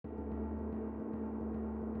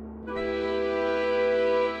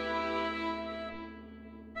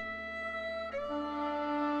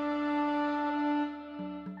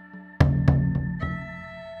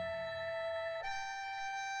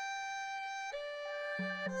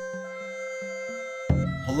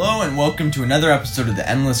Hello and welcome to another episode of The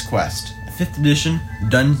Endless Quest, a 5th edition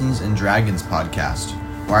Dungeons & Dragons podcast,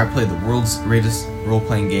 where I play the world's greatest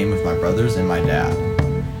role-playing game with my brothers and my dad.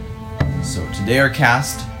 So today our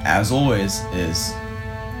cast, as always, is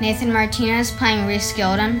Nathan Martinez playing Reese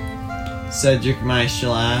Gilden. Cedric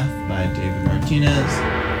Maishalath by David Martinez.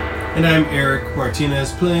 And I'm Eric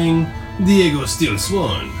Martinez playing Diego Steel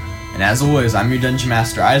Swan. And as always, I'm your Dungeon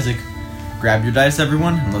Master Isaac. Grab your dice,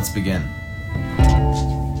 everyone, and let's begin.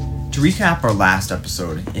 To recap our last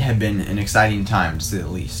episode, it had been an exciting time, to say the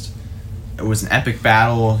least. It was an epic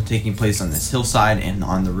battle taking place on this hillside and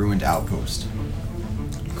on the ruined outpost.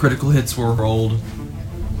 Critical hits were rolled,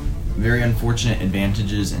 very unfortunate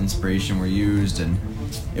advantages and inspiration were used, and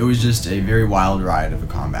it was just a very wild ride of a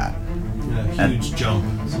combat. Yeah, huge jump.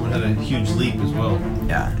 Someone had a huge leap as well.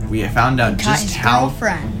 Yeah, we found out just how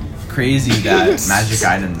crazy that magic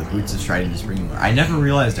item, the Boots of Striding Spring, I never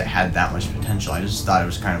realized it had that much potential. I just thought it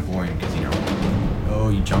was kind of boring because,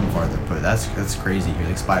 you jump farther, but that's crazy. You're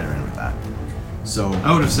like Spider-Man with that. So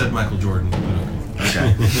I would have said Michael Jordan, but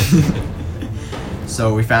okay.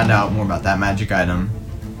 So we found out more about that magic item.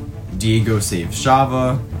 Diego saved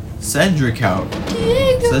Shava. Cedric out.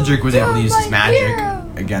 Cedric was able to use his magic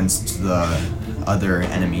against the other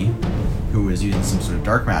enemy, who was using some sort of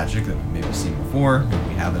dark magic that we've maybe seen before, maybe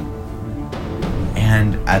we haven't.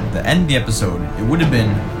 And at the end of the episode, it would have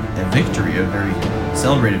been a victory, a very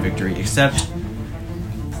celebrated victory, except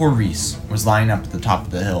poor Reese was lying up at the top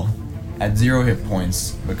of the hill at 0 hit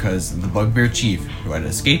points because the Bugbear Chief, who had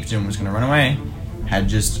escaped and was going to run away, had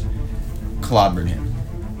just clobbered him.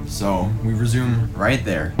 So we resume right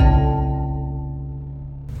there.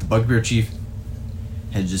 The Bugbear Chief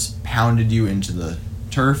had just pounded you into the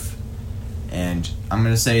turf, and I'm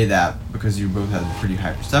going to say that because you both had a pretty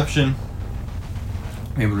high perception,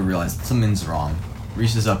 I'm able to realize that something's wrong.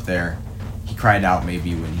 Reese is up there. He cried out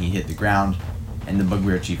maybe when he hit the ground, and the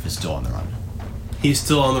Bugbear Chief is still on the run. He's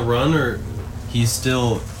still on the run, or he's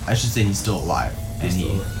still alive. He's and still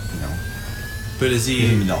But is he? He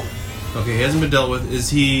hasn't been dealt with. Okay, he hasn't been dealt with. Is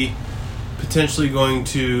he potentially going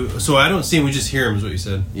to? So I don't see him. We just hear him. Is what you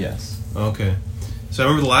said? Yes. Okay. So I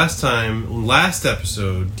remember the last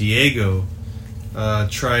episode, Diego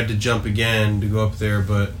tried to jump again to go up there,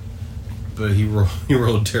 but he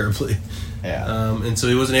rolled terribly. Yeah. And so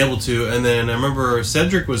he wasn't able to. And then I remember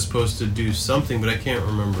Cedric was supposed to do something, but I can't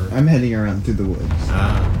remember. I'm heading around through the woods.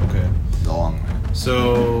 Ah, okay. The long way.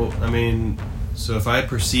 So so if I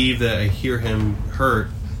perceive that I hear him hurt,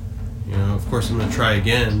 of course I'm going to try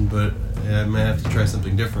again, but I might have to try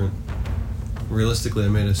something different. Realistically, I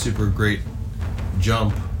made a super great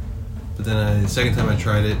jump, but then the second time I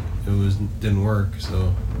tried it, didn't work.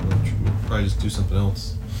 So I'll probably just do something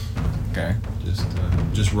else. Okay.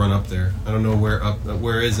 Just run up there. I don't know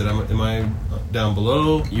where is it? Am I down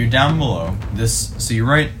below? You're down below. So you're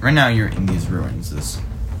right now you're in these ruins, this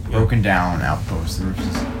broken down outpost. The roof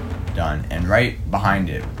is done, and right behind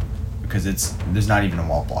it, because there's not even a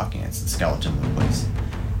wall blocking it, it's the skeleton of the place.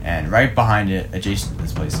 And right behind it, adjacent to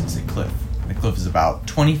this place, is a cliff. The cliff is about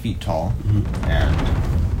 20 feet tall, and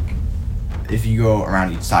if you go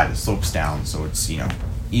around each side, it slopes down, so it's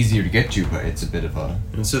easier to get to, but it's a bit of a.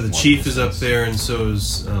 And so the chief is up there, and so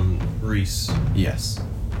is Reese. Yes.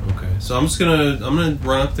 Okay, so I'm gonna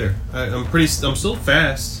run up there. I'm still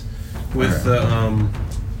fast with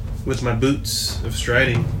with my boots of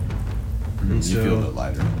striding. You feel a bit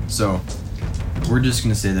lighter. So we're just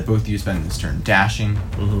gonna say that both of you spend this turn dashing.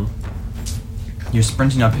 Mm-hmm. You're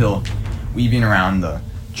sprinting uphill, weaving around the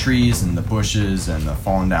trees and the bushes and the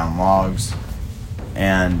fallen down logs,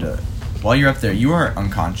 and while you're up there, you are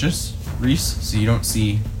unconscious, Reese, so you don't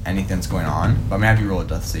see anything that's going on. But I'm gonna have you roll a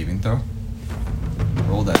death saving throw.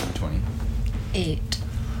 Roll that d20. 8.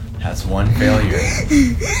 That's one failure.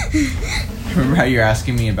 Remember how you're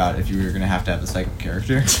asking me about if you were gonna have a second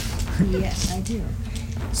character? Yes, I do.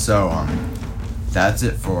 So, that's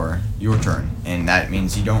it for your turn, and that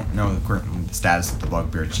means you don't know the current status of the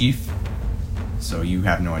Bugbear Chief, so you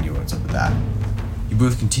have no idea what's up with that. You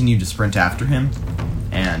both continue to sprint after him,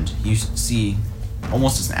 and you see,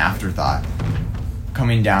 almost as an afterthought,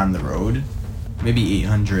 coming down the road, maybe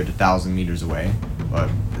 800, 1,000 meters away, but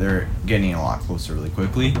they're getting a lot closer really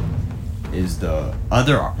quickly, is the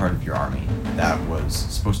other part of your army that was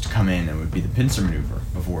supposed to come in and would be the pincer maneuver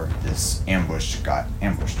before this ambush got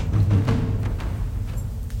ambushed.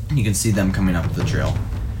 Mm-hmm. You can see them coming up the trail,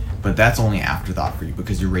 but that's only afterthought for you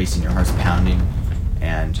because you're racing, your heart's pounding,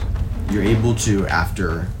 and you're able to,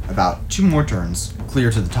 after about 2 more turns,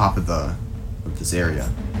 clear to the top of this area,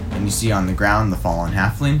 and you see on the ground the fallen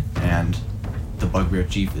halfling and the Bugbear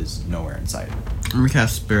Chief is nowhere in sight. I'm gonna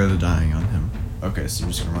cast Spare the Dying on him. Okay, so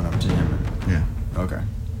you're just gonna run up to him and... Yeah. Okay.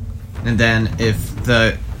 And then if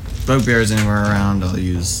the Bugbear is anywhere around, I'll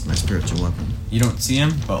use my spiritual weapon. You don't see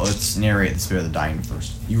him, but let's narrate the Spare the Dying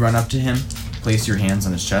first. You run up to him, place your hands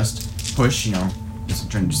on his chest, push, just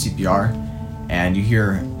trying to do CPR, and you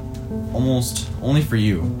hear almost, only for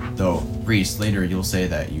you, though, Reese, later you'll say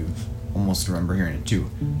that you almost remember hearing it too,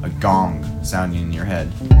 a gong sounding in your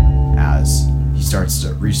head as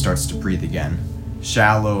Reese starts to breathe again.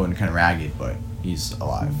 Shallow and kind of ragged, but he's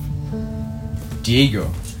alive.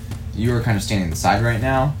 Diego, you are kind of standing on the side right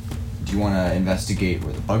now. Do you want to investigate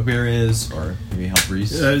where the Bugbear is, or maybe help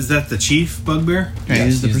Reese? Is that the chief Bugbear? Can I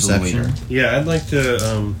use the he's perception? leader. Yeah, I'd like to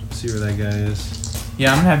see where that guy is.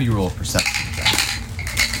 Yeah, I'm gonna have you roll a perception check.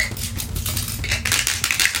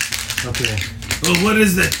 Okay. Well, what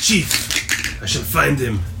is that chief? I shall find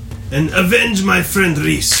him and avenge my friend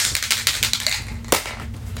Reese.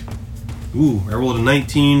 Ooh, I rolled a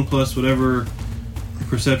 19 plus whatever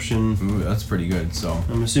perception. Ooh, that's pretty good. So,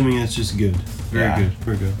 I'm assuming it's just good. Very Yeah. good.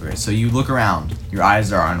 Very good. okay, so you look around. Your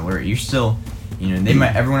eyes are on alert. You're still,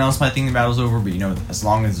 everyone else might think the battle's over, but as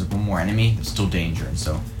long as there's one more enemy, there's still danger. And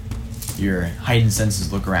so, your heightened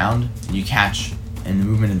senses look around, and you catch, in the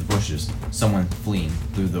movement in the bushes, someone fleeing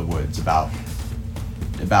through the woods about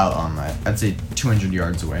I'd say 200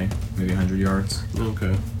 yards away, maybe 100 yards.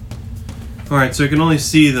 Okay. Alright, so I can only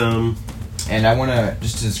see them. And I want to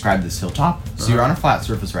just to describe this hilltop. So you're on a flat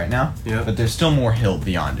surface right now, Yeah. but there's still more hill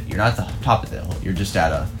beyond it. You're not at the top of the hill. You're just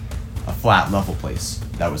at a flat level place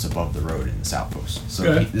that was above the road in the south coast. So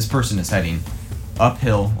Okay. this person is heading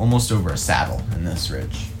uphill, almost over a saddle in this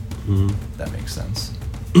ridge. Mhm. If that makes sense.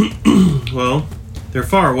 Well, they're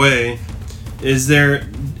far away.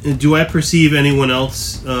 Do I perceive anyone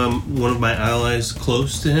else, one of my allies,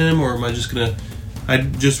 close to him, or am I just gonna...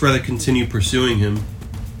 I'd just rather continue pursuing him.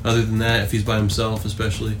 Other than that, if he's by himself,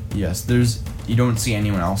 especially. Yes, you don't see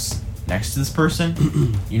anyone else next to this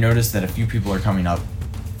person. You notice that a few people are coming up,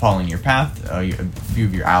 following your path. A few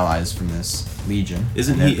of your allies from this legion.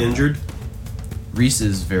 Isn't And he they're- injured? Reese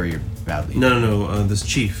is very badly. No, this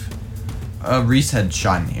chief. Reese had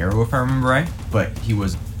shot an arrow, if I remember right, but he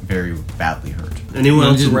was very badly hurt. Anyone No,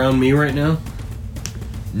 else didn't- around me right now?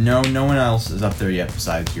 No one else is up there yet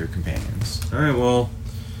besides your companions. Alright, well...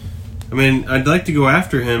 I mean, I'd like to go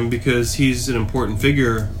after him because he's an important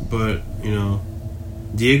figure, but,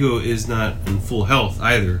 Diego is not in full health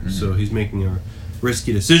either, so he's making a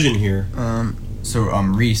risky decision here. So,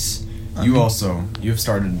 Reese, you have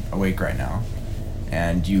started awake right now,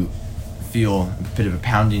 and you feel a bit of a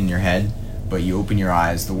pounding in your head, but you open your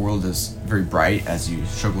eyes. The world is very bright as you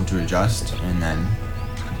struggle to adjust, and then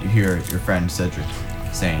you hear your friend Cedric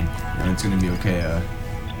saying, it's going to be okay.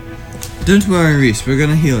 Don't worry, Reese. We're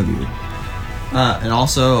gonna heal you. And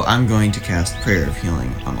also, I'm going to cast Prayer of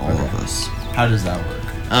Healing on all of us. How does that work?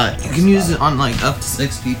 You can use it on up to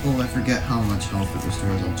 6 people. I forget how much health it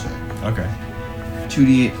restores. I'll check. Okay,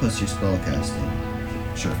 2d8 plus your spell casting.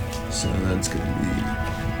 sure. So that's gonna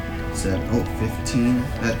be 15.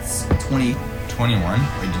 That's 20. 21?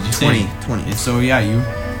 Wait, did you say? 20. So, yeah, you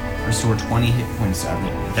restore 20 hit points to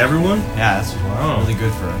everyone. Everyone? Yeah, that's Wow. really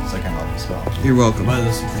good for a second level spell. You're welcome. But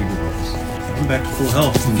those are pretty good rolls. I'm back to full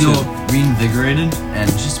health. You feel reinvigorated, and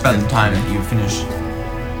just about the time that you finish.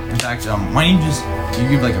 In fact, why don't you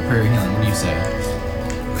give like a prayer of healing? What do you say?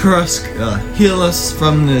 Krusk, heal us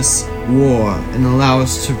from this war and allow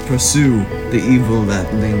us to pursue the evil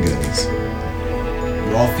that lingers.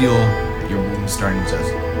 You all feel your wounds starting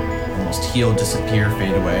to almost heal, disappear,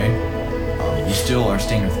 fade away. You still are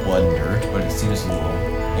stained with blood and dirt, but it seems even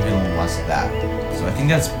a little less of that. So I think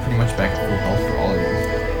that's pretty much back at full health for all of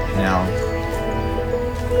you.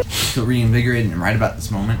 Now, you feel reinvigorated, and right about this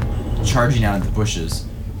moment, charging out of the bushes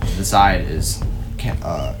to the side is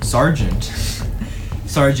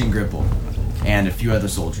Sergeant Gripple and a few other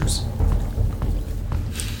soldiers.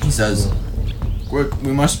 He says, "Quick,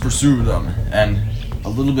 we must pursue them." And a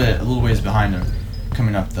little ways behind him,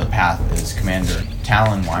 coming up the path, is Commander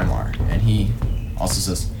Talon Weimar, and he also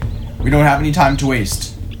says, "We don't have any time to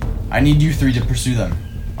waste. I need you three to pursue them.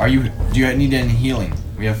 Do you need any healing?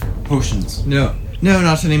 We have potions." No,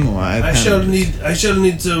 not anymore. I shall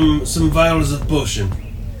need some vials of potion,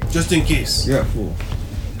 just in case. You're a fool.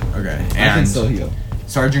 Okay, I can and still heal.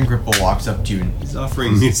 Sergeant Gripple walks up to you and He's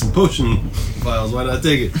offering me some potion vials. Why not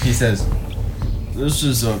take it? he says, "This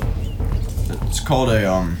is it's called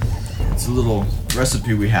it's a little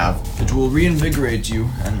recipe we have. It will reinvigorate you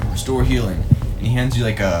and restore healing." And he hands you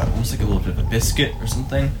almost like a little bit of a biscuit or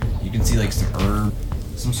something. You can see like some herb,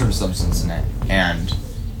 some sort of substance in it. And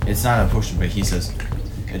it's not a potion, but he says,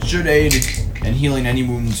 "It should aid and healing any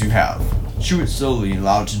wounds you have. Chew it slowly and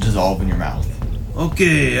allow it to dissolve in your mouth.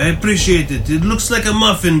 Okay, I appreciate it. It looks like a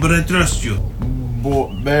muffin, but I trust you.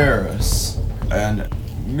 Barris and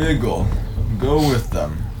Miggle, go with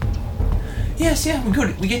them. Yes,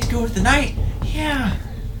 we get to go with the knight. Yeah.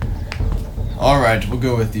 Alright, we'll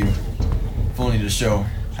go with you. If only to show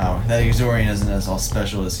how that Exorian isn't as all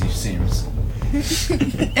special as he seems.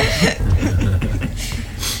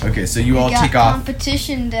 Okay, so you all take off,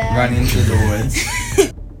 competition, Dad. run into the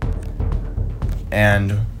woods.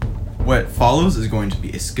 And what follows is going to be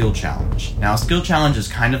a skill challenge. Now, a skill challenge is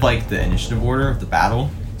kind of like the initiative order of the battle,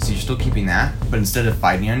 so you're still keeping that, but instead of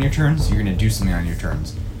fighting on your turns, you're going to do something on your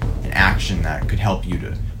turns. An action that could help you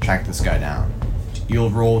to track this guy down. You'll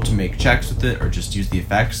roll to make checks with it, or just use the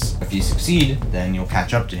effects. If you succeed, then you'll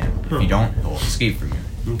catch up to him. If you don't, he'll escape from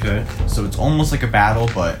you. Okay. So it's almost like a battle,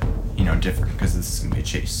 but, different, because this is going to be a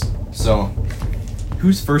chase. So,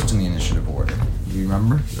 who's first in the initiative order? Do you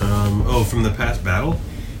remember? From the past battle?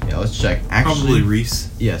 Yeah, let's check. Actually, Probably Reese.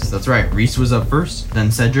 Yes, that's right. Reese was up first,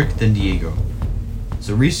 then Cedric, then Diego.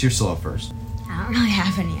 So Reese, you're still up first. I don't really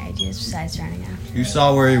have any ideas besides running after. You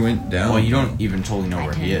saw where he went down. Well, you don't even totally know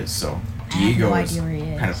where he is, so I have Diego no is idea where he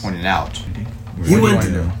is. kind of pointed out. He What do you went. want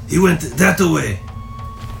to do? He went that way.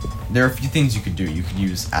 There are a few things you could do. You could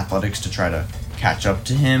use athletics to try to catch up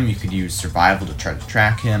to him. You could use survival to try to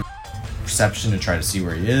track him. Perception to try to see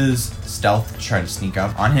where he is. Stealth to try to sneak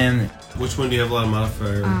up on him. Which one do you have a lot of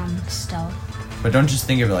modifier? Stealth. But don't just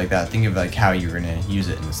think of it like that. Think of it like how you're going to use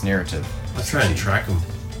it in this narrative. Let's try and track him.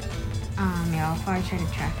 Yeah, I'll probably try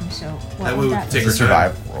to track him. So what That way would we that can take be? It's a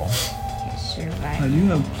survival roll. Okay, survival. How do you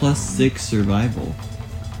have +6 survival?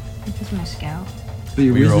 Because my scout. But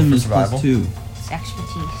your Will you roll wisdom for is survival? +2. It's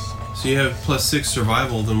expertise. So you have +6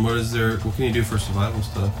 survival. Then what can you do for survival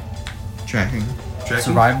stuff? Tracking. Tracking.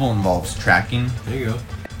 Survival involves tracking, There you go.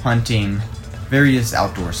 hunting, various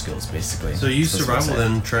outdoor skills, basically. So use That's what I survival say.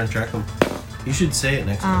 then. Try and track him. You should say it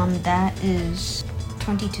next time. That is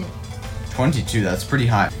 22. 22, that's pretty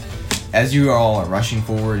high. As you all are rushing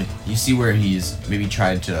forward, you see where he's maybe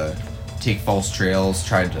tried to take false trails,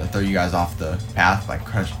 tried to throw you guys off the path by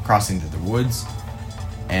crossing through the woods,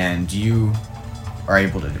 and you are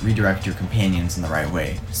able to redirect your companions in the right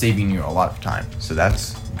way, saving you a lot of time. So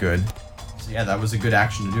that's good. So yeah, that was a good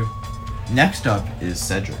action to do. Next up is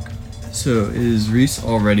Cedric. So is Reese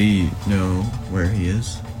already know where he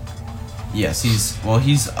is? Yes,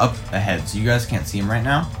 he's up ahead, so you guys can't see him right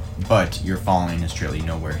now, but you're following his trail. You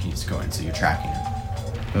know where he's going, so you're tracking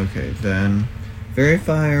him. Okay, then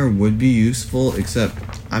Verifier would be useful, except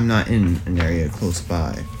I'm not in an area close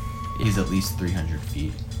by. He's at least 300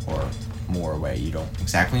 feet or more away. You don't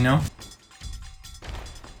exactly know.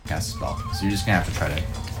 Cast a spell, so you're just gonna have to try to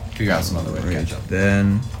figure out some other way to catch up.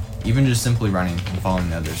 Then, Even just simply running and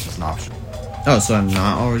following the others is an option. oh, so I'm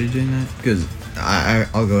not already doing that? Because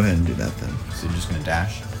I'll go ahead and do that then. So you're just gonna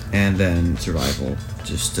dash. And then survival,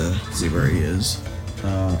 just to see where he is.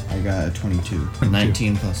 I got a 22.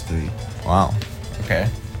 19 plus 3. Wow. Okay.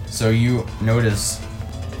 So you notice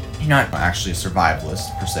you're not actually a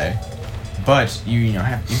survivalist per se, but you've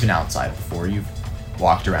been outside before. You've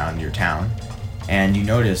walked around your town, and you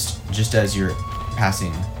noticed just as you're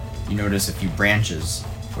passing, you notice a few branches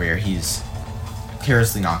where he's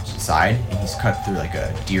carelessly knocked aside, and he's cut through like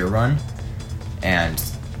a deer run. And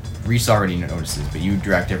Reese already notices, but you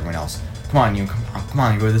direct everyone else. Come on, you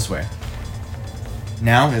go this way.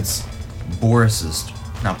 Now it's Barris.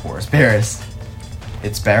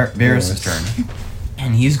 It's Barris's turn,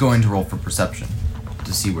 and he's going to roll for perception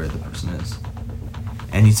to see where the person is.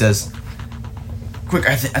 And he says, "Quick!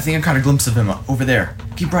 I think I caught a glimpse of him over there.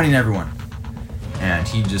 Keep running, everyone." And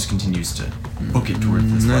he just continues to book it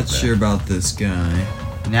towards this. Not sure about this guy.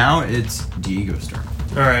 Now it's Diego's turn.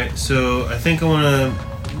 All right. So I think I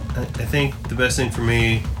think the best thing for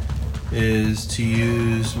me is to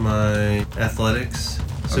use my athletics.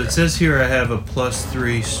 So Okay. it says here I have a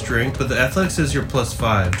 +3 strength, but the athletics says you're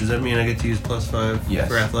 +5. Does that mean I get to use +5 Yes.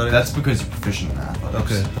 for athletics? That's because you're proficient in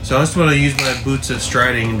athletics. okay. So I just want to use my boots at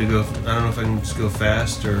striding to go. I don't know if I can just go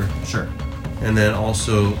fast or, Sure. and then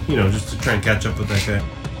also just to try and catch up with that guy.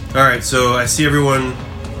 All right. So I see everyone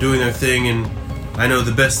doing their thing, and I know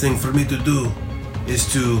the best thing for me to do is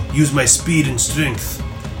to use my speed and strength.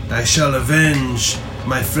 I shall avenge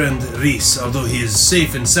my friend Reese, although he is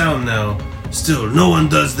safe and sound now. Still, no one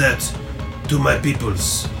does that to my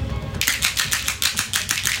peoples.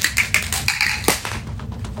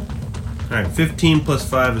 Alright, 15 plus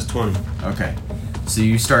 5 is 20. Okay. So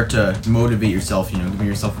you start to motivate yourself, giving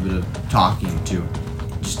yourself a bit of talking to,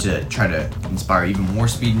 just to try to inspire even more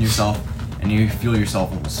speed in yourself, and you feel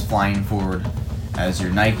yourself almost flying forward. as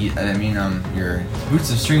your your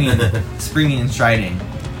boots of springing and striding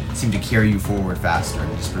seem to carry you forward faster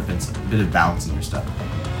and just prevents a bit of balance in your step.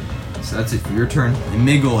 So that's it for your turn. And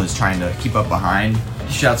Miggle is trying to keep up behind.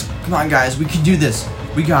 He shouts, "Come on, guys, we can do this.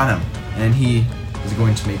 We got him." And he is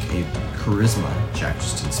going to make a charisma check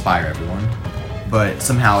just to inspire everyone. But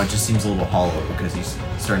somehow it just seems a little hollow because he's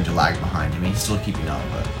starting to lag behind. I mean, he's still keeping up,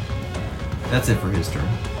 but that's it for his turn.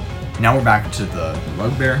 Now we're back to the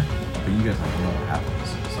bugbear, but you guys don't know what happens,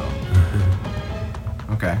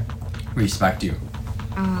 so. Okay. Respect you.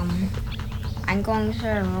 I'm going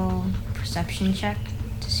to roll perception check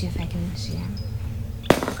to see if I can see him.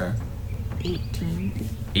 Okay. 18.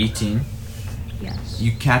 18. Yes.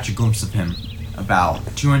 You catch a glimpse of him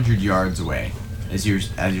about 200 yards away as you're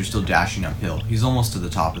still dashing uphill. He's almost to the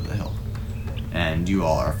top of the hill. And you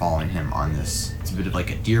all are following him on this. It's a bit of like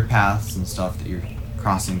a deer paths and stuff that you're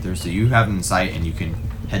crossing through, so you have him in sight and you can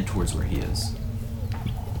head towards where he is.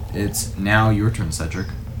 It's now your turn, Cedric.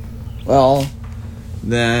 Well,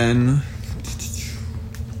 then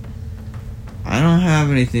I don't have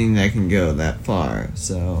anything that can go that far,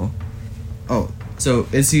 so... Oh, so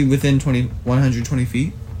is he within 120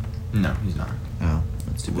 feet? No, he's not. Oh,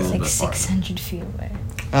 that's too A It's little bad. like bit farther. 600 feet away.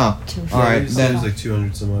 Oh, 2 feet. alright, It then, was like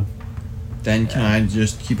 200 some odd. then can I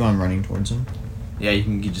just keep on running towards him? Yeah, you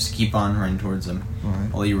can just keep on running towards him.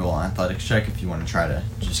 Alright, I'll let you roll an athletics check if you want to try to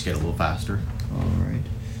just get a little faster. alright.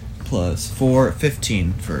 Plus 4,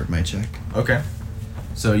 15 for my check. Okay.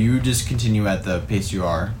 So you just continue at the pace you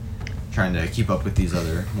are, trying to keep up with these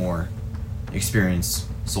other more experienced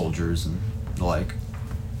soldiers and the like.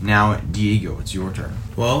 Now, Diego, it's your turn.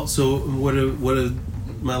 Well, so what?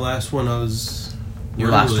 My last one, I was. Your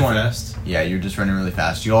running last really one. Fast. Yeah, you're just running really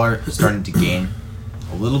fast. You all are starting to gain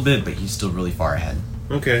a little bit, but he's still really far ahead.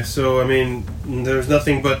 Okay, so I mean, there's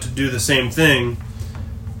nothing but to do the same thing.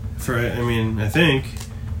 I think,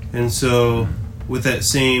 and so with that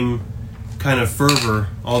same kind of fervor,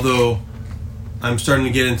 although I'm starting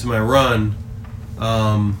to get into my run,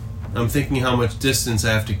 I'm thinking how much distance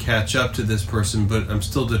I have to catch up to this person, but I'm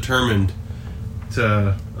still determined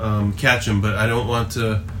to catch him. But I don't want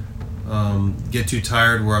to get too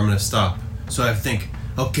tired where I'm going to stop. So I think,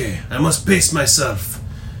 okay, I must pace myself.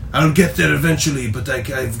 I'll get there eventually, but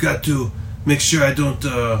I've got to make sure I don't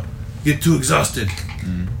get too exhausted.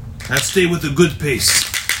 I stay with a good pace.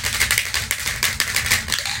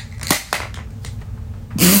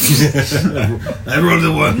 I rolled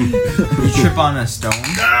a 1. You trip on a stone,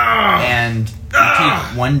 Ah! and you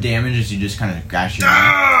take 1 damage as you just kind of gash your knee.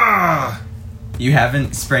 Ah! You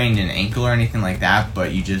haven't sprained an ankle or anything like that,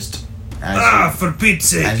 but you just... As For Pete's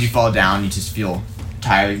sake! you fall down, you just feel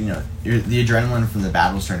tired. You know, the adrenaline from the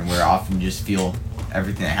battle starting to wear off, and you just feel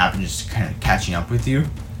everything that happened just kind of catching up with you.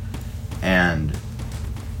 And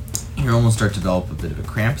you almost start to develop a bit of a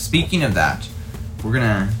cramp. Speaking of that, we're going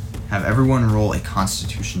to have everyone roll a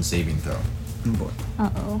Constitution saving throw. Oh boy.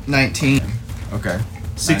 Uh-oh. 19. Okay.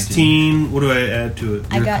 16, what do I add to it?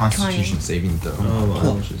 I Your got Constitution 20. saving throw. Oh,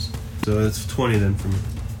 wow. So that's 20 then for me.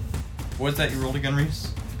 What was that you rolled again,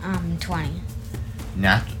 Reese? 20.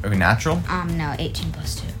 Natural? No, 18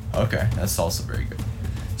 plus 2. Okay, that's also very good.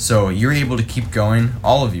 So you're able to keep going,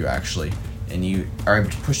 all of you actually, and you are able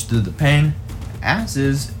to push through the pain, as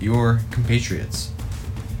is your compatriots.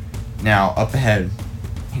 Now, up ahead,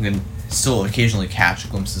 you can still occasionally catch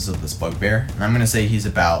glimpses of this bugbear, and I'm going to say he's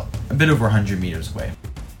about a bit over 100 meters away.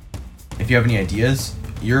 If you have any ideas,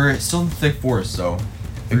 you're still in the thick forest, so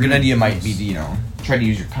a good idea might be to, try to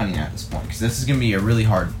use your cunning at this point, because this is going to be a really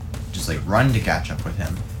hard, just run to catch up with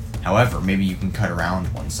him. However, maybe you can cut around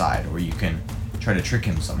one side, or you can try to trick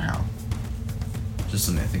him somehow. Just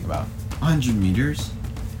something to think about. 100 meters?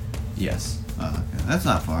 Yes. Okay, that's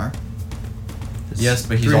not far. Yes,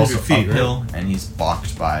 but he's 300 also feet, uphill, and he's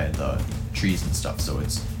blocked by the trees and stuff, so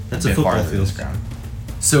it's That's a a bit football farther field. this ground.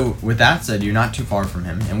 So, with that said, you're not too far from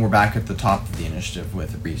him, and we're back at the top of the initiative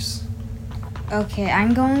with Reese. Okay,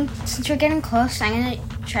 since we're getting close, I'm gonna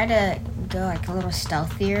try to go a little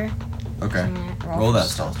stealthier. Okay. I'm gonna Roll for that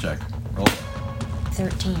stealth check. Roll.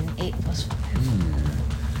 13, 8 plus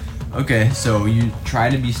 5. Okay, so you try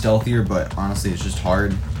to be stealthier, but honestly it's just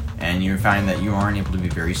hard, and you find that you aren't able to be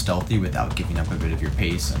very stealthy without giving up a bit of your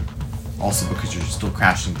pace, and also because you're still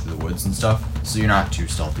crashing through the woods and stuff, so you're not too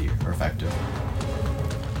stealthy or effective.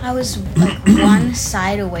 I was one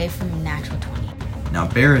side away from a natural 20. Now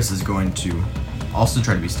Barris is going to also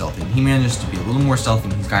try to be stealthy, and he managed to be a little more stealthy,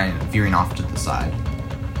 and he's kind of veering off to the side.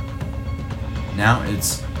 Now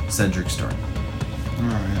it's Cedric's turn.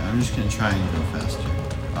 Alright, I'm just gonna try and go faster.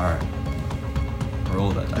 Alright.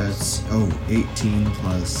 Roll that dice. That's, 18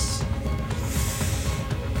 plus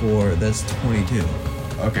 4, that's 22.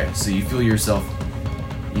 Okay, so you feel yourself,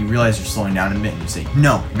 you realize you're slowing down a bit, and you say,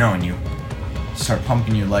 no, and you start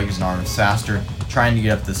pumping your legs and arms faster, trying to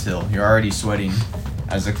get up this hill. You're already sweating.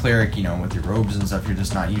 As a cleric, with your robes and stuff, you're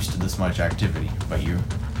just not used to this much activity, but you're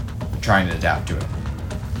trying to adapt to it.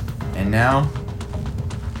 And now,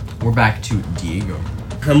 we're back to Diego.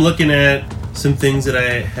 I'm looking at some things that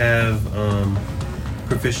I have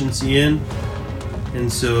proficiency in,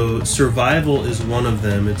 and so survival is one of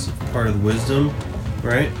them. It's part of wisdom,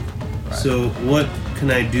 right? So what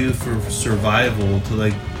can I do for survival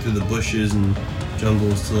to through the bushes and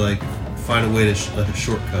jungles to find a way to a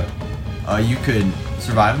shortcut? You could,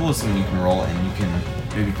 survival is something you can roll, and you can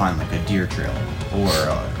maybe find a deer trail or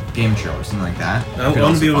a game trail or something like that. I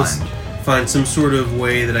want to be able to find some sort of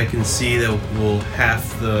way that I can see that will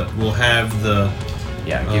have the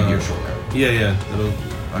give you a shortcut. Yeah, that'll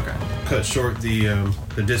Okay. cut short the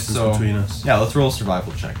distance between us. Yeah, let's roll a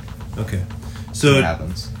survival check. Okay. See So what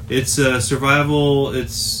happens. it's survival.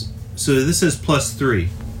 So this says +3.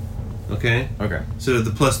 Okay. Okay. So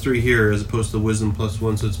the +3 here, as opposed to wisdom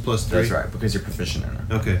 +1, so it's +3. That's right, because you're proficient in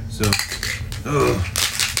it. Okay. So,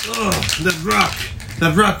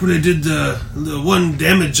 that rock really did the 1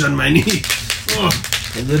 damage on my knee. Oh.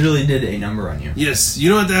 It literally did a number on you. Yes. You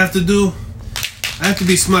know what I have to do? I have to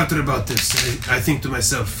be smarter about this. I think to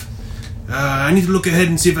myself, I need to look ahead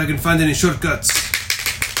and see if I can find any shortcuts.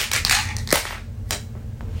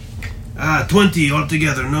 20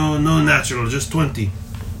 altogether. No natural, just 20.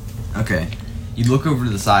 Okay. You look over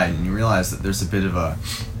to the side and you realize that there's a bit of a,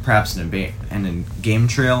 perhaps an game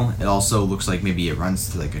trail. It also looks like maybe it runs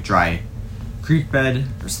to a dry creek bed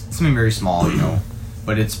or something very small,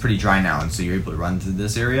 but it's pretty dry now, and so you're able to run through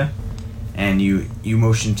this area. And you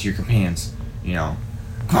motion to your companions,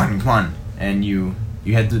 come on, and you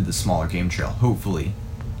head through the smaller game trail. Hopefully,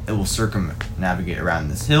 it will circumnavigate around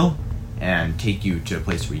this hill and take you to a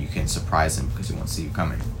place where you can surprise him because he won't see you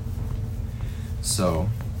coming. So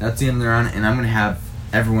that's the end of the round, and I'm gonna have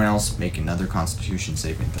everyone else make another Constitution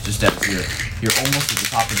saving throw. Just as you're almost at the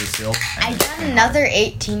top of this hill. I got another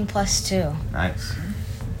 18 plus 2. Nice.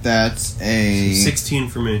 That's a 16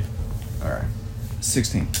 for me. All right.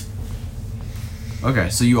 16. Okay,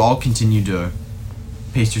 so you all continue to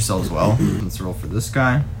pace yourselves well. Let's roll for this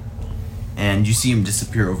guy. And you see him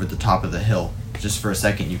disappear over the top of the hill. Just for a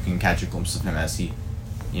second, you can catch a glimpse of him as he,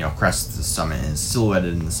 crests the summit and is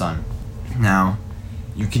silhouetted in the sun. Now,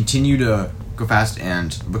 you continue to go fast,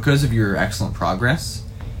 and because of your excellent progress,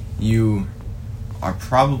 you are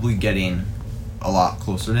probably getting a lot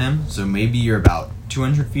closer to him. So maybe you're about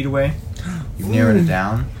 200 feet away. You've narrowed it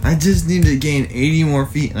down. I just need to gain 80 more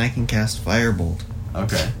feet and I can cast Firebolt.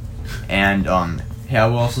 Okay. And, hey, I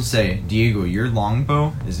will also say, Diego, your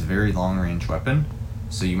longbow is a very long-range weapon,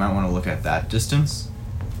 so you might want to look at that distance.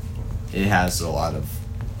 It has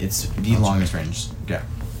it's the longest range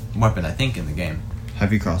weapon, I think, in the game.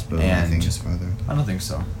 Heavy crossbow, I think, is farther. I don't think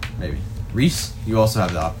so. Maybe. Reese, you also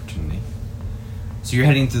have the opportunity. So you're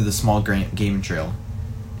heading through the small game trail,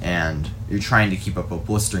 and you're trying to keep up a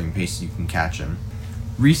blistering pace so you can catch him.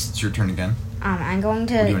 Reese, it's your turn again. I'm going What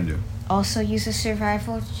do you to want to do? also use a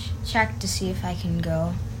survival check to see if I can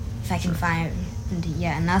find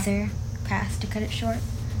another path to cut it short.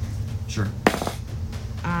 Sure.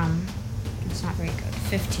 It's not very good.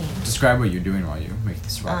 15. Describe what you're doing while you make the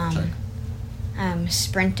survival check. I'm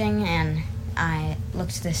sprinting and I look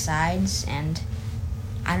to the sides and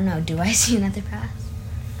I don't know, do I see another path?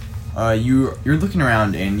 You're looking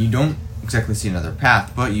around and you don't exactly see another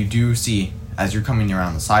path, but you do see, as you're coming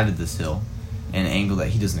around the side of this hill, an angle that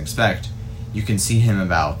he doesn't expect, you can see him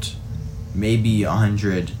about maybe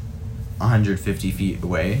 150 feet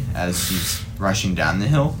away as he's rushing down the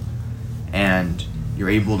hill, and you're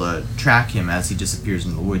able to track him as he disappears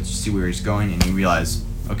in the woods. You see where he's going, and you realize,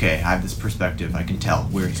 okay, I have this perspective. I can tell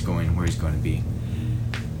where he's going and where he's going to be.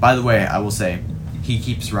 By the way, I will say, he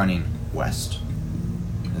keeps running west.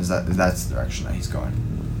 That's the direction that he's going.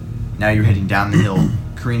 Now you're heading down the hill,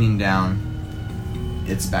 careening down.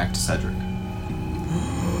 It's back to Cedric.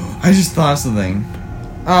 I just thought of something.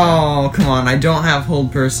 Oh, come on, I don't have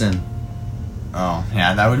hold person. Oh,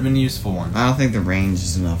 yeah, that would have been a useful one. I don't think the range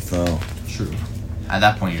is enough, though. True. At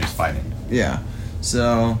that point, you're just fighting. Yeah.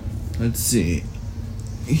 So, let's see.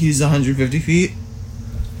 He's 150 feet.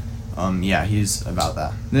 Yeah, he's about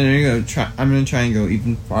that. Then I'm gonna try and go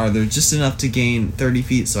even farther, just enough to gain 30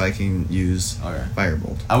 feet so I can use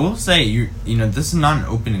Firebolt. I will say, you know, this is not an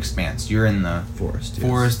open expanse. You're in the Forest. Yes.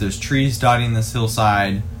 forest. There's trees dotting this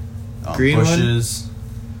hillside. Greenwood? Bushes.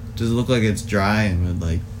 Does it look like it's dry and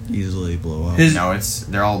would easily blow up? No,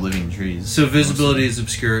 they're all living trees. So visibility is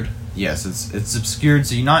obscured. Yes, it's obscured,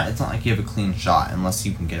 so it's not like you have a clean shot unless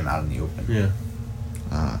you can get him out in the open. Yeah.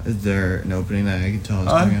 Is there an opening that I can tell is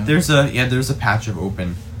coming out? There's a patch of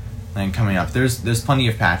open land coming up. There's plenty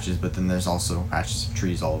of patches, but then there's also patches of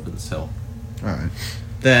trees all over this hill. Alright.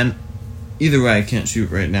 Then, either way, I can't shoot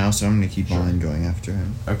right now, so I'm going to keep on going after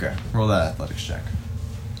him. Okay, roll that athletics check.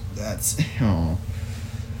 That's... Oh.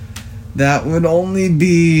 That would only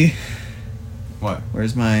be... What?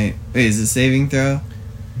 Where's my... Wait, is it saving throw?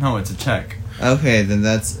 No, it's a check. Okay, then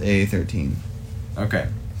that's a 13. Okay,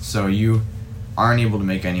 so you aren't able to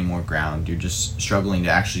make any more ground. You're just struggling to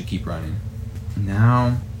actually keep running.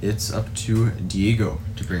 Now it's up to Diego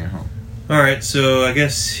to bring it home. Alright, so I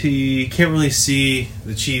guess he can't really see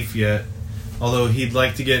the chief yet. Although he'd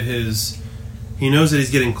like to get his... He knows that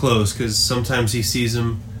he's getting close, because sometimes he sees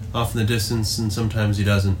him off in the distance, and sometimes he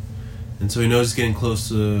doesn't. And so he knows he's getting close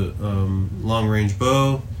to long-range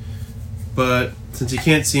bow. But since he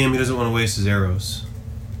can't see him, he doesn't want to waste his arrows.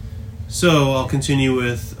 So I'll continue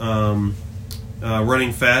with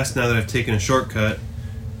running fast now that I've taken a shortcut.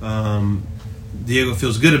 Diego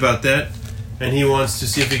feels good about that, and he wants to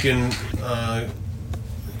see if he can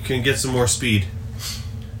get some more speed.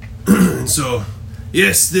 And so,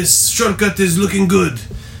 yes, this shortcut is looking good.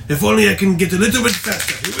 If only I can get a little bit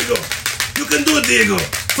faster. Here we go. You can do it, Diego.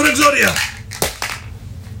 For Gloria.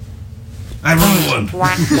 I run one.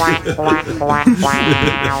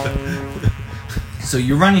 So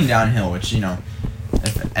you're running downhill, which,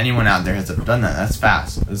 if anyone out there has ever done that, that's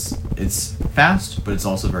fast. It's fast, but it's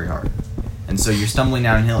also very hard. And so you're stumbling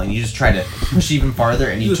downhill, and you just try to push even farther,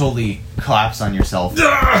 and you totally collapse on yourself.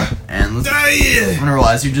 And I'm gonna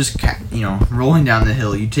realize you're just, rolling down the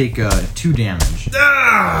hill. You take 2 damage.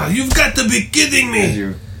 You've got to be kidding As me!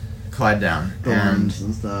 you glide down. And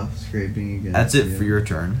stuff, scraping again. That's it for your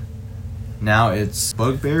turn. Now it's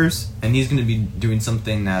Bugbears, and he's gonna be doing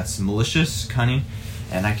something that's malicious, cunning,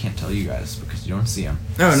 and I can't tell you guys because you don't see him.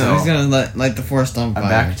 Oh, no, So, he's gonna light the forest on fire. I'm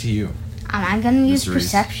back to you. I'm gonna use Mr. Reese.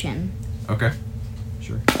 perception. Okay.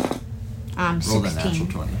 Sure. 16. Roll that natural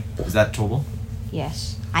 20. Is that total?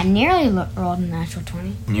 Yes. I nearly rolled a natural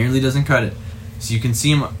 20. Nearly doesn't cut it. So you can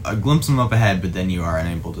see him, glimpse him up ahead, but then you are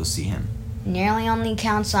unable to see him. Nearly only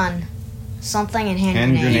counts on something and hand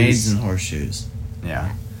And grenades. grenades and horseshoes.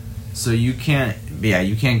 Yeah. So you can't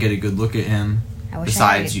get a good look at him. I wish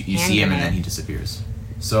I Besides, had a you hand see him and grenade. then he disappears.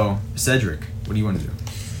 So, Cedric, what do you want to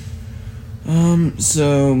do?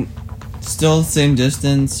 So... Still the same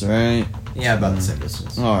distance, right? Yeah, about the same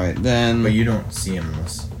distance. Alright, then... But you don't see him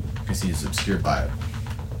because he's obscured by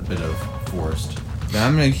a bit of forest. Then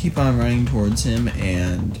I'm gonna keep on running towards him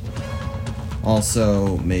and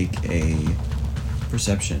also make a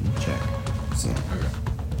perception check. So Okay.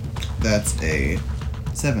 that's a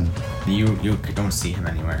 7. You don't see him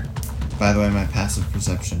anywhere. By the way, my passive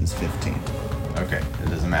perception is 15. Okay, it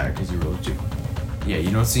doesn't matter because you rolled 2. Yeah,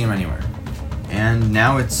 you don't see him anywhere. And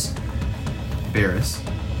now it's Barris.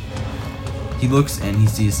 He looks and he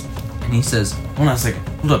sees, and he says, "Hold on a second.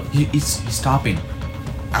 Hold up. He's stopping.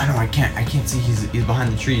 I don't know. I can't see. He's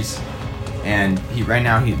behind the trees." And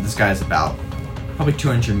this guy's about probably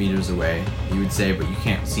 200 meters away, you would say, but you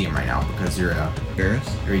can't see him right now because you're in a Barris?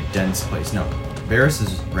 very dense place. No, Barris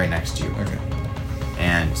is right next to you. Okay.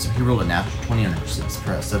 And so he rolled a natural 20 on a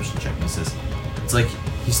perception check, and he says, "It's like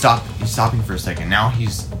he's stopping for a second. Now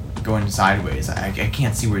he's going sideways. I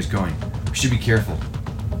can't see where he's going. We should be careful."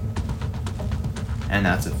 And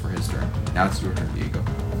that's it for his turn. Now it's your turn, Diego.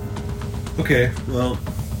 Okay, well,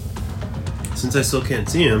 since I still can't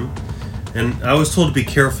see him, and I was told to be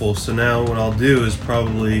careful, so now what I'll do is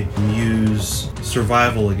probably use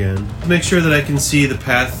survival again. Make sure that I can see the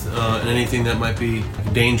path and anything that might be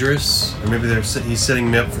dangerous, or maybe he's setting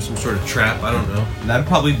me up for some sort of trap, I don't know. That'd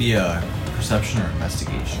probably be a perception or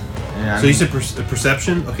investigation. So you said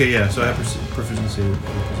perception? Okay, yeah, so I have proficiency in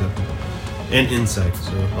perception. And insight,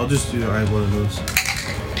 so I'll just do one of those.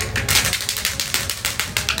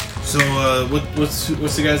 So, what's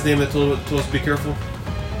the guy's name that told us to be careful?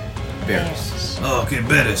 Barris. Oh, okay,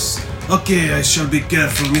 Bettis. Okay, I shall be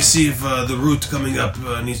careful. Let me see if the route coming up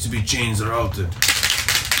needs to be changed or altered.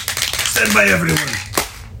 Stand by, everyone.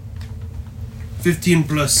 15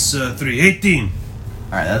 plus 3, 18.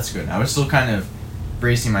 Alright, that's good. I was still kind of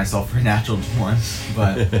bracing myself for a natural 1,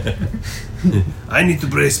 but I need to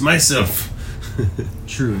brace myself.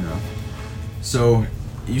 true enough. So,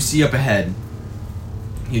 you see up ahead,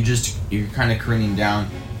 you're kind of careening down,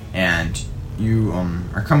 and you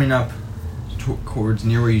are coming up towards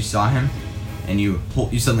near where you saw him, and you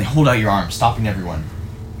suddenly hold out your arm, stopping everyone,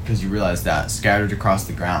 because you realize that scattered across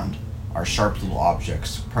the ground are sharp little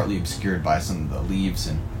objects, partly obscured by some of the leaves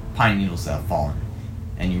and pine needles that have fallen.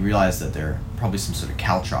 and you realize that they're probably some sort of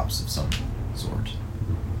caltrops of some sort.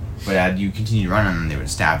 But as you continue to run on them, they would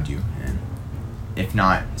have stabbed you, and if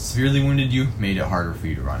not severely wounded you, made it harder for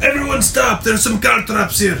you to run. Everyone stop! There's some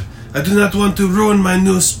caltrops here! I do not want to ruin my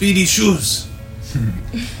new speedy shoes!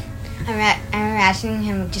 I'm imagining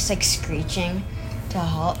him just like screeching to a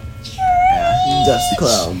halt. Yeah. Dust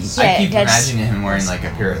clouds. Yeah, I keep that's- imagining him wearing like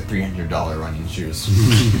a pair of $300 running shoes.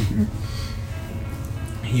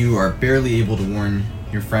 You are barely able to warn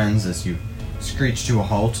your friends as you screech to a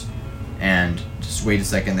halt and just wait a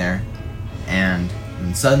second there, and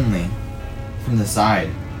then suddenly from the side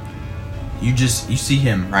you see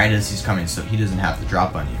him right as he's coming, so he doesn't have to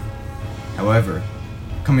drop on you. However,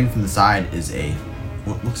 coming from the side is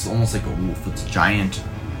what looks almost like a wolf. It's a giant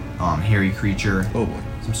hairy creature. Oh boy.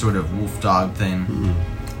 Some sort of wolf dog thing,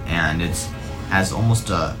 and it has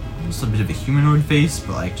almost a bit of a humanoid face,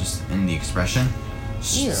 but like just in the expression,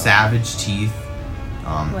 Ew. savage teeth,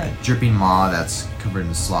 a Right. dripping maw that's covered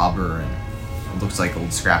in slobber, and it looks like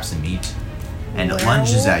old scraps of meat, and it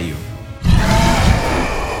lunges at you.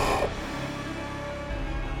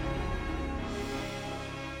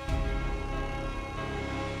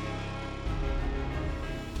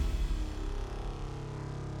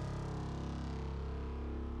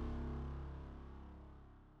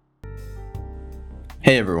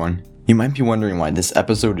 Hey everyone, you might be wondering why this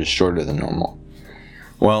episode is shorter than normal.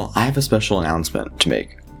 Well, I have a special announcement to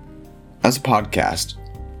make. As a podcast,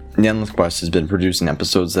 The Endless Quest has been producing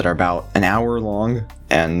episodes that are about an hour long,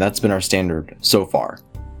 and that's been our standard so far.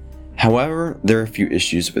 However, there are a few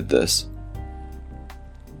issues with this.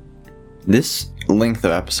 This length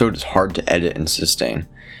of episode is hard to edit and sustain,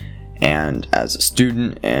 and as a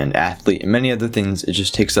student and athlete and many other things, it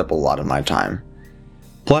just takes up a lot of my time.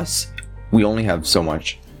 Plus, we only have so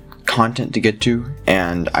much content to get to,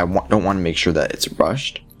 and I don't want to make sure that it's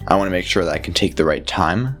rushed. I want to make sure that I can take the right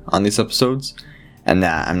time on these episodes, and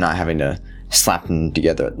that I'm not having to slap them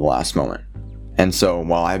together at the last moment. And so,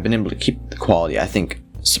 while I've been able to keep the quality, I think,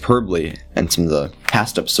 superbly in some of the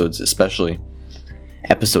past episodes, especially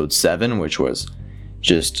episode 7, which was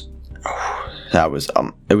just,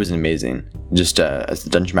 it was amazing. Just as the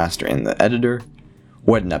Dungeon Master and the editor,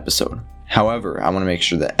 what an episode. However, I want to make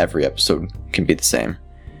sure that every episode can be the same.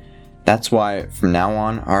 That's why from now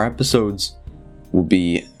on, our episodes will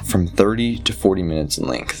be from 30 to 40 minutes in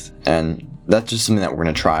length. And that's just something that we're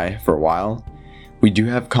going to try for a while. We do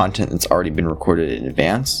have content that's already been recorded in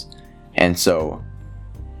advance. And so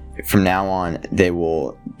from now on, they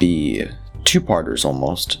will be two-parters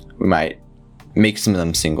almost. We might make some of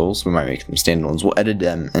them singles. We might make them standalones. We'll edit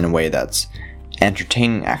them in a way that's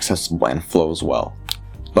entertaining, accessible, and flows well.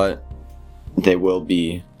 But they will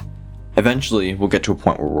be, eventually we'll get to a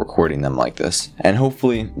point where we're recording them like this, and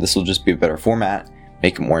hopefully this will just be a better format,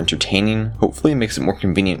 make it more entertaining. Hopefully it makes it more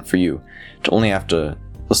convenient for you to only have to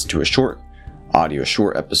listen to a short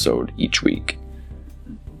episode each week,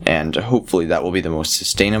 and hopefully that will be the most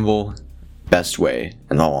sustainable, best way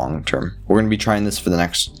in the long term. We're going to be trying this for the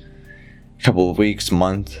next couple of weeks,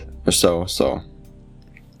 month or so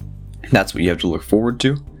that's what you have to look forward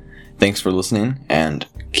to. Thanks for listening, and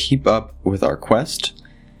keep up with our quest.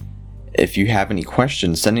 If you have any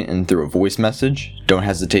questions, send it in through a voice message. Don't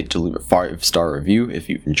hesitate to leave a 5-star review if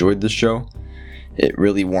you've enjoyed this show. It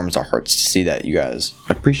really warms our hearts to see that you guys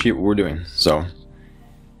appreciate what we're doing. So,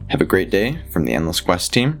 have a great day from the Endless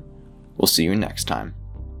Quest team. We'll see you next time.